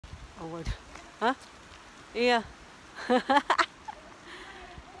Forward. Huh? Yeah.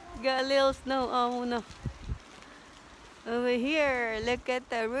 Got a little snow. Oh no. Over here, look at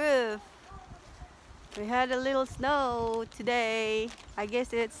the roof. We had a little snow today. I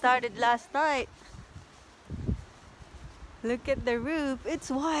guess it started last night. Look at the roof. It's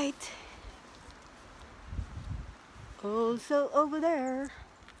white. Also over there,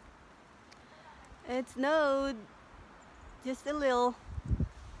 it snowed just a little.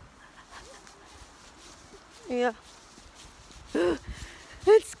 Yeah.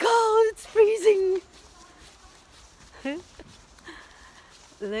 It's cold. It's freezing.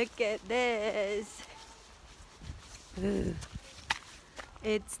 Look at this.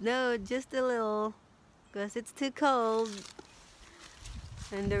 It snowed just a little because it's too cold.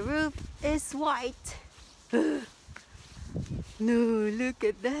 And the roof is white. No, look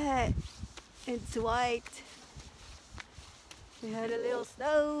at that. It's white. We had a little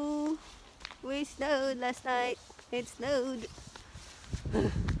snow. We snowed last night. It snowed.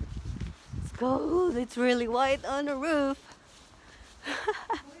 It's cold. It's really white on the roof.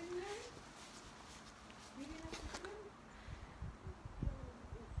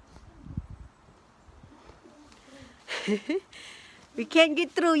 We can't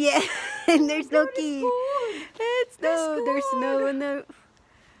get through yet. And there's no key. It's no, there's no in the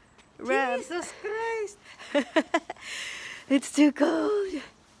ramp. Jesus Christ! It's too cold.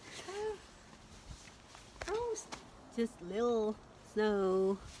 Just little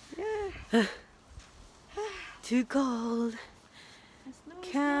snow. Yeah. Too cold.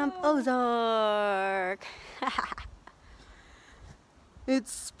 Camp Ozark.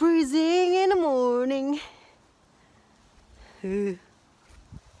 It's freezing in the morning. It's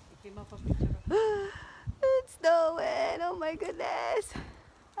snowing. Oh my goodness.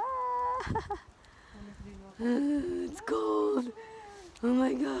 It's cold. Oh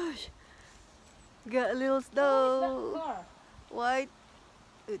my gosh. Got a little snow. White.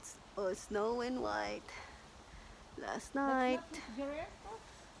 It's snowing white. Last night.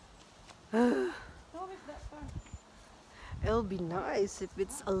 It'll be nice if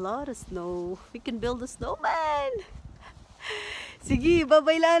it's a lot of snow. We can build a snowman. Sige,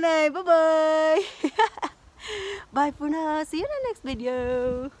 bye-bye Lanay. Bye-bye. Bye for now. See you in the next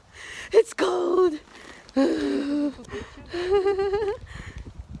video. It's cold.